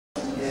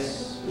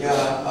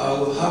Yeah,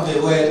 I'll have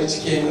a word which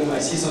came when my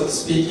sister was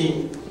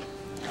speaking.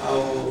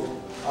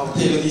 I'll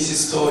tell you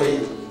this story.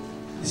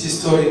 This is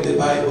story in the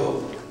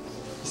Bible.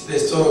 It's the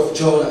story of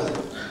Jonah.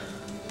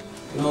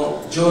 You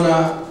know,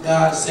 Jonah,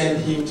 God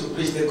sent him to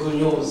preach the good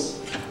news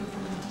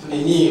to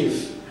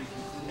Nineveh.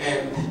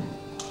 And,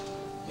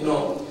 you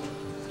know,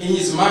 in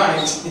his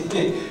mind,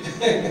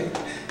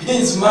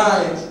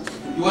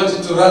 he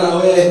wanted to run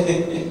away.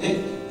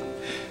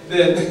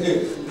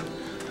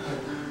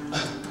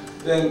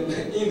 Then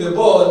in the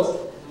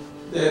boat,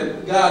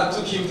 then God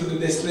took him to the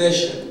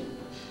destination.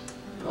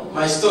 You know,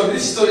 my story,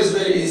 this story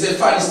is a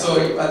funny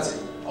story, but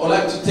I would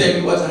like to tell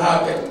you what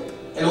happened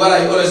and what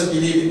I always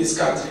believe in this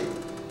country.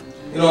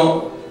 You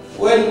know,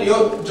 when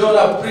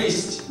Jonah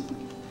preached,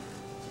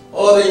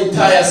 all the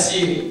entire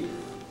city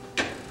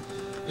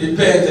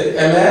repented.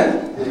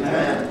 Amen?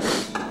 Amen.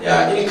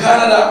 Yeah, in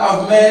Canada,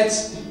 I've met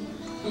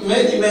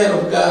many men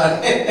of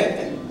God.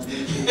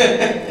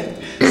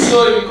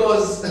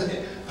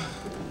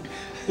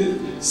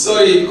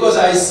 Sorry, because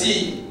I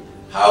see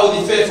how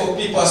the faithful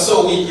people are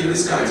so weak in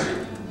this country.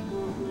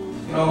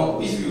 You know,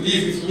 if you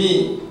live with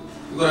me,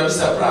 you're going to be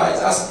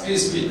surprised. Ask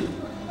Crispy.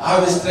 I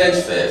have a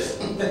strange faith.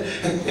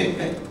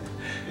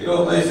 You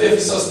know, my faith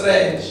is so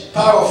strange,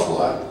 powerful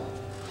one.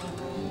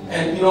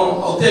 And, you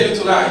know, I'll tell you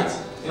tonight,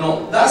 you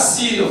know, that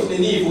city of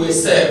Nineveh were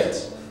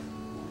saved.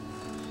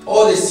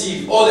 All the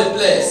city, all the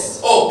place,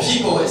 all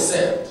people were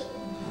saved.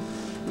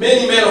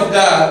 Many men of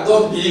God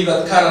don't believe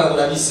that Canada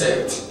will be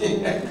saved.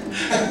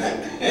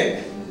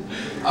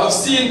 I've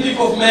seen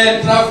people of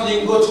men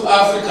traveling, go to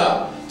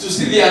Africa to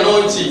see the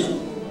anointing,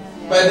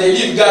 but they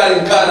leave God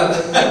in Canada.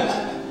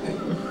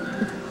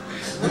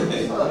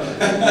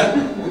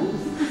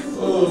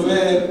 Oh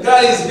man,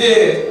 God is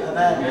here.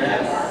 Amen.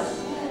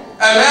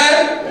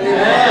 Amen?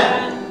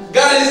 Amen.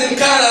 God is in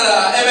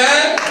Canada.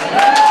 Amen?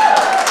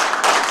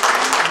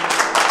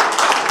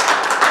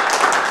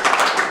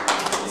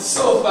 It's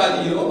so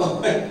funny, you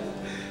know.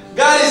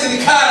 God is in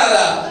Canada.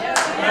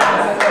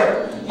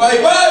 My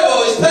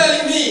Bible is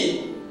telling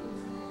me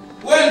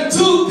when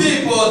 2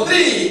 people,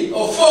 3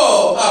 or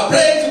 4 are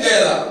praying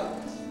together,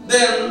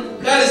 then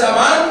God is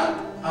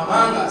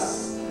among us.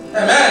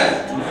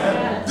 Amen.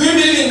 Amen. Do you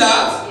believe in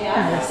that?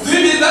 Yes. Do you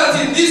believe that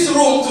in this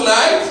room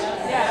tonight?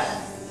 Yes.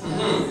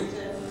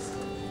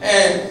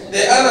 And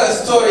the other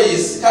story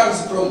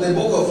comes from the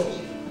book of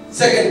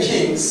 2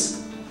 Kings.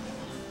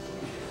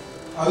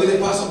 Are we the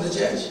pastor of the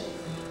church?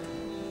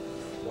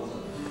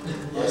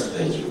 Yes,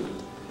 thank you.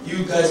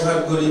 You guys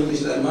have good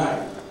English than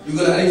mine. You're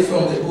going to read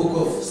from the book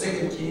of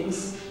 2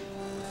 Kings.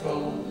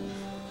 From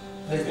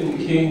 2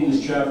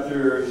 Kings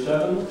chapter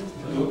 7.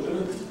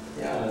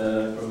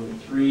 From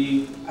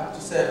 3 up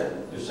to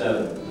 7.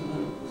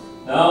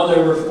 Now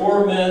there were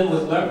 4 men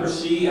with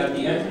leprosy at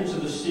the entrance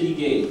of the city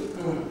gate.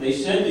 They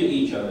said to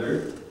each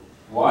other,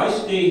 "Why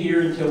stay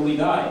here until we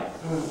die?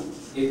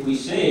 If we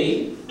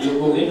say, we'll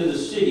go into the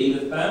city,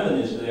 the famine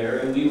is there,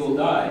 and we will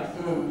die.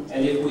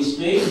 And if we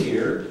stay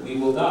here, we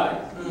will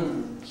die.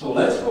 So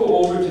let's go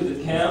over to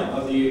the camp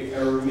of the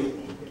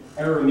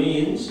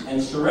Arameans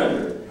and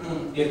surrender.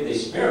 If they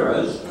spare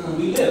us,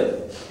 we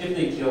live. If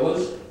they kill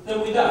us,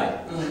 then we die."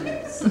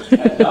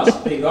 At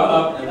dusk they got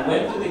up and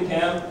went to the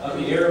camp of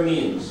the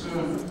Arameans.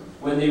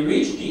 When they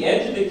reached the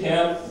edge of the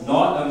camp,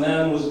 not a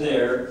man was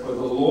there, for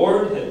the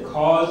Lord had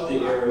caused the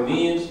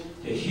Arameans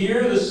to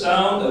hear the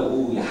sound of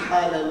the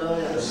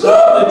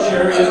sound of the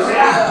chariots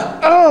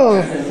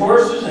and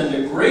horses and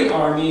the great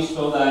armies,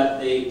 so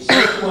that they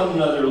said to one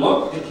another,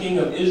 "Look, the king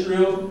of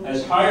Israel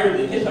has hired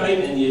the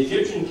Hittite and the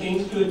Egyptian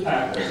kings to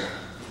attack us."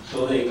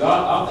 So they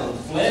got up and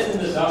fled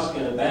in the dusk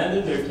and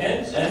abandoned their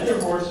tents and their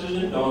horses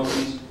and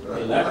donkeys.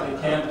 They left the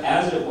camp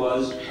as it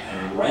was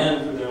and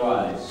ran for their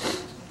lives.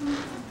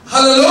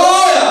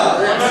 Hallelujah!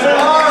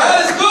 God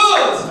is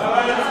good!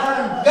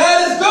 God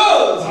is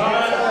good!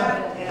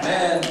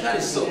 Man, that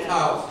is so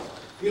powerful.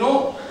 You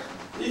know,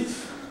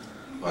 if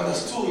you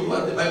understood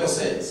what the Bible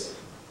says,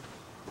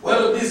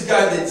 well, these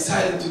guys, they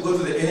decided to go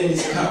to the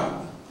enemy's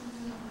camp.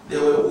 They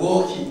were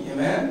walking,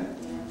 amen?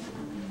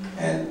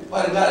 And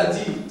what God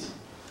did,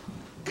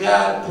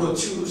 God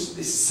produced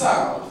the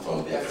sound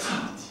from their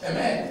feet.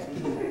 Amen.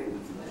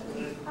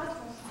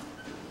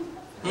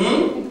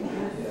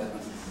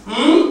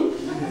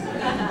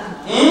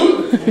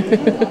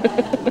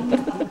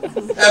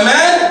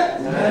 Amen?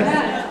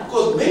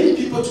 Because many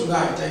people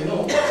tonight, I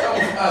know, some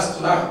of us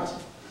tonight,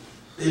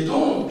 they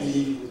don't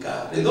believe in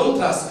God. They don't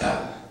trust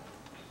God.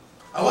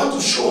 I want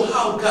to show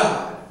how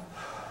God,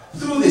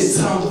 through the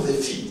sound of the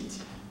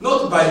feet,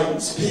 not by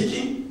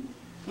speaking,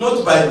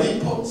 not by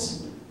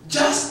weapons,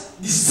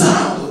 just the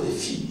sound of the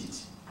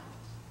feet,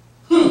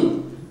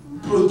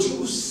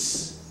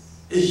 produce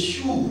a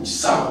huge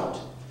sound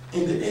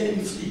in the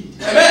enemy fleet.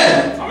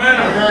 Amen.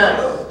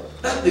 Amen.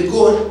 That's the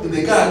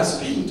God is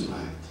speaking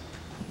tonight.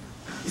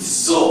 It's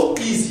so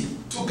easy.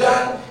 To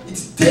God, it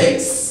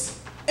takes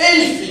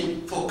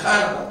anything for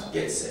Canada to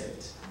get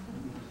saved.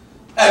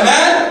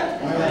 Amen.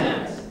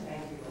 Amen.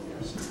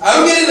 Are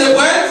you getting the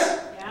point?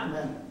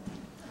 Yeah.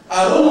 I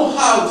don't know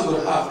how it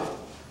will happen.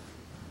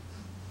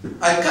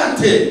 I can't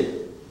tell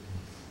you.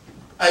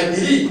 I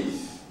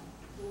believe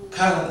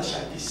Canada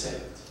shall be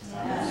saved.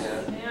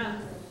 Yeah.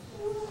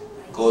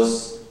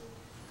 Because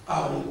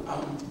I'm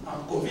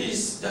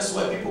convinced that's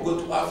why people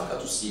go to Africa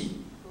to see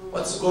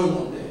what's going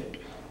on there.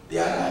 They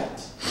are right.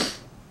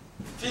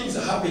 Things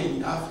are happening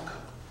in Africa.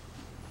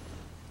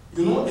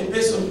 You know, a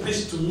person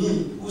preached to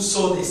me who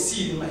saw the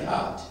seed in my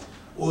heart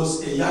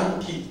was a young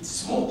kid,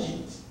 small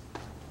kid.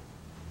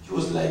 He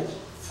was like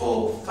 4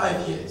 or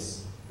 5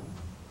 years,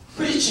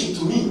 preaching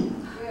to me.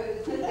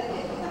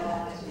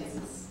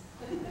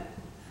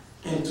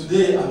 And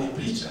today I'm a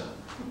preacher.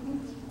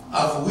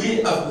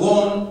 I've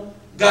won.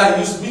 God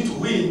used me to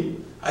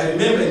win. I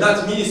remember in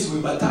that ministry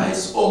we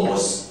baptized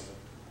almost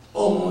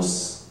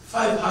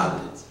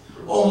 500,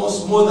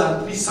 almost more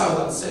than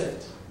 3,000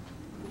 saved.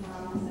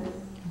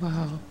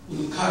 Wow.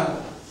 In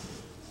Canada.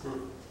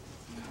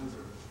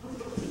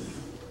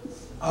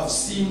 I've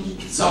seen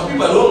some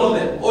people, I don't know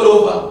them, all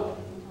over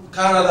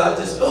Canada.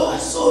 Just, oh, I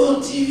saw you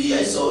on TV,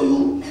 I saw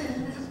you.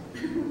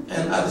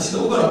 And I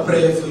said, we're going to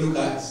pray for you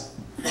guys.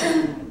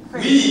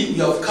 We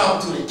have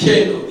come to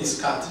rekindle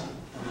this country.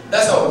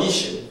 That's our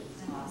mission.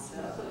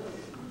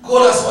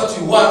 Call us what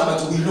we want,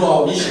 but we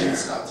know our mission in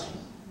this country.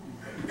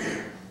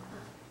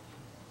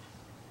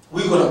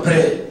 We're going to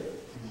pray.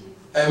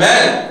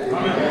 Amen?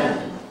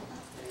 Amen.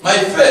 My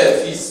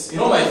faith is,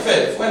 my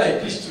faith, when I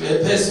preach to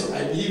a person,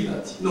 I believe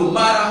that no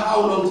matter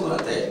how long it's going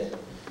to take,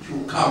 he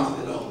will come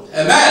to the Lord.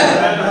 Amen?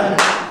 Amen.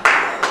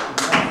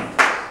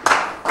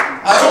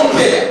 I don't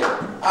care.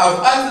 I've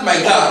asked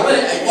my God, when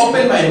I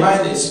open my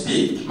mind and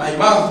speak, my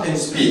mouth and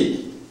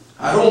speak,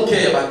 I don't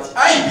care, but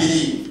I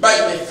believe by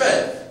my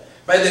faith,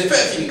 by the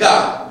faith in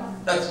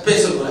God, that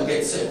person is going to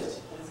get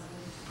saved.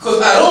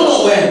 Because I don't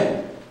know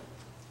when.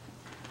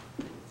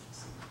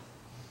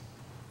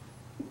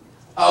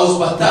 I was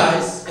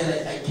baptized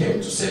and I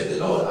came to serve the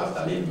Lord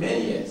after maybe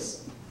many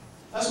years.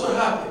 That's what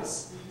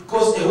happens.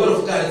 Because the word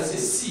of God is a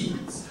seed.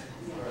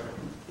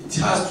 It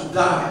has to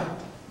die.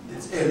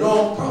 It's a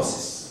long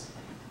process.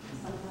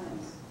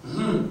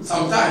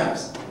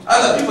 Sometimes.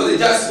 Other people, they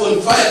just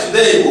on fire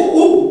today.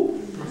 Woo-hoo.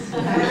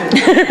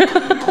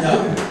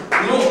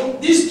 Yeah.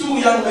 These 2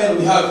 young men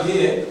we have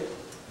here,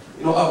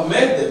 I've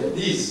met them,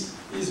 these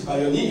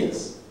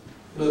pioneers.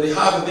 They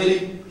have a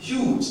very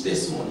huge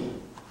testimony.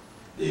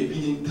 They've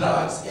been in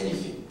drugs,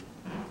 anything.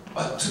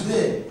 But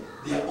today,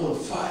 they are on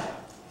fire.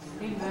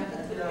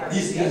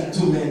 These young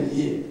 2 men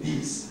here,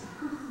 these.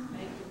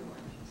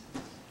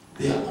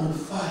 They are on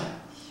fire.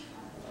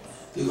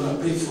 They're going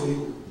to pray for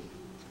you.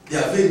 They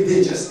are very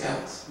dangerous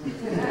guys. We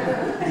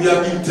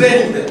have been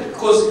training them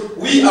because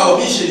our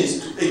mission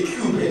is to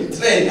equip and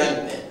train young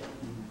men.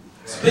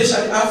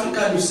 Especially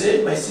African, you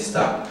say, my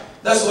sister.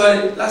 That's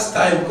why last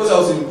time, because I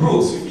was in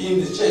Brooks, in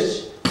the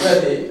church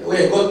where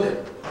I got them.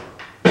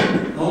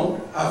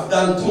 I've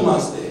done 2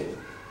 months there.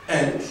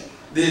 And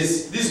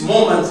this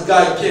moment,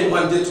 guy came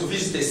one day to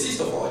visit the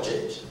sister of our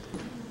church.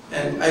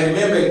 And I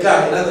remember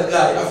another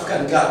guy,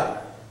 African guy.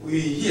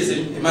 He is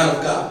a man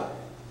of God.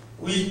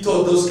 We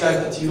told those guys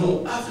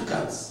that,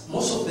 Africans,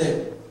 most of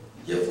them,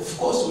 of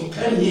course, we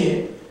came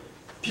here,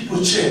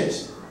 people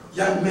change.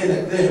 Young men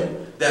like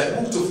them, they're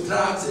hooked of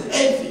drugs and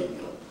everything.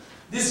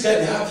 These guys,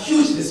 they have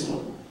huge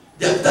testimony.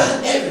 They have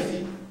done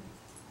everything.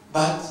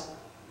 But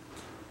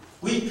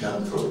we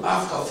come from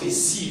Africa of a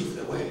seed of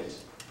the word.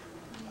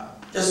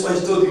 Just what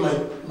he told you,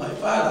 my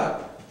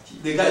father,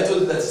 the guy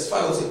told you that his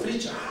father was a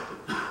preacher.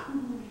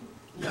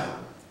 Yeah,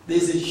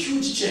 there's a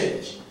huge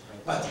change.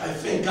 But I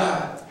thank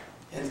God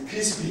and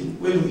Crispin,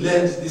 when we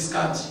learned this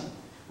country,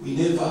 we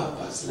never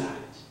backslide.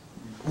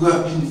 We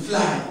have been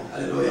flying.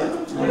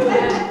 Hallelujah.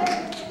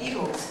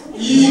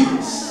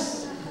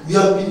 Eagles. We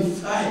have been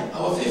flying.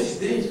 Our faith is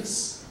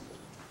dangerous.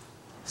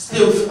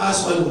 Stay with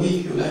us 1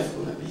 week, your life is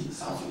going to be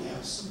something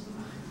else.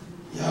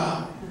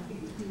 Yeah.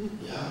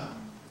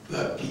 We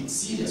have been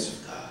serious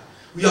with God.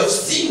 We have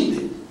seen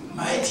the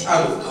mighty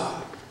hand of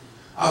God.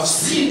 I've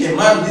seen a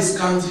man in this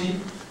country,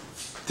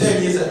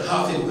 10 years and a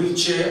half in a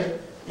wheelchair.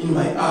 In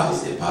my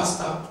eyes, the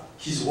pastor,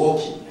 he's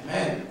walking.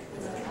 Amen.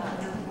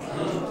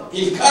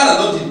 In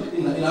Canada,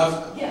 not in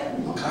Africa.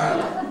 In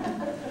Canada.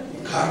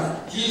 In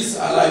Canada. He's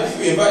alive. If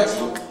you invite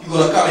him, you're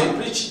going to come and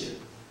preach here.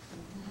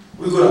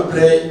 We're going to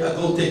pray. I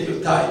don't take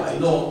your time. I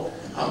know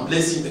I'm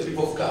blessing the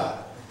people of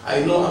God.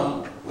 I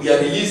know we are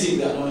releasing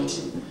the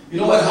anointing. You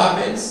know what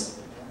happens?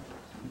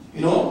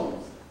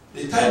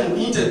 The time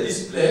we entered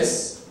this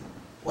place,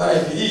 what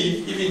I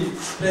believe, even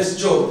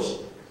Prince George,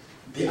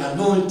 the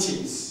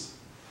anointings,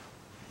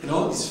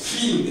 is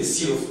feeling the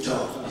seal of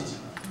George.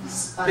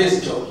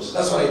 Prince George.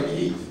 That's what I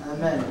believe.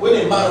 Amen. When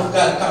a man of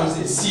God comes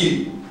and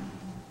seal,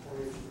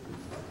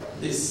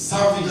 there's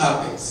something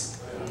happens.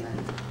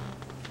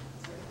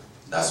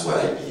 That's what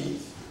I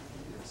believe.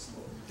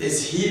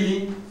 There's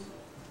healing.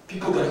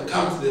 People are going to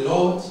come to the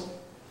Lord.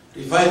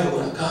 Revival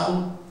going to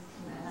come.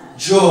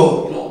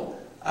 Joy,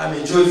 I'm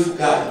a joyful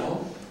guy,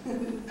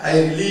 I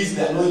release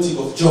the anointing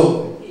of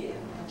joy.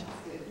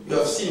 You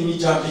have seen me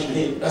jumping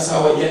in. That's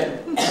how I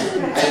am.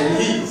 I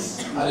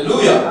release.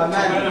 Hallelujah.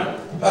 Amen.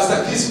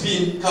 Pastor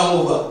Crispin come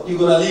over. You're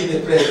gonna lead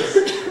the prayers.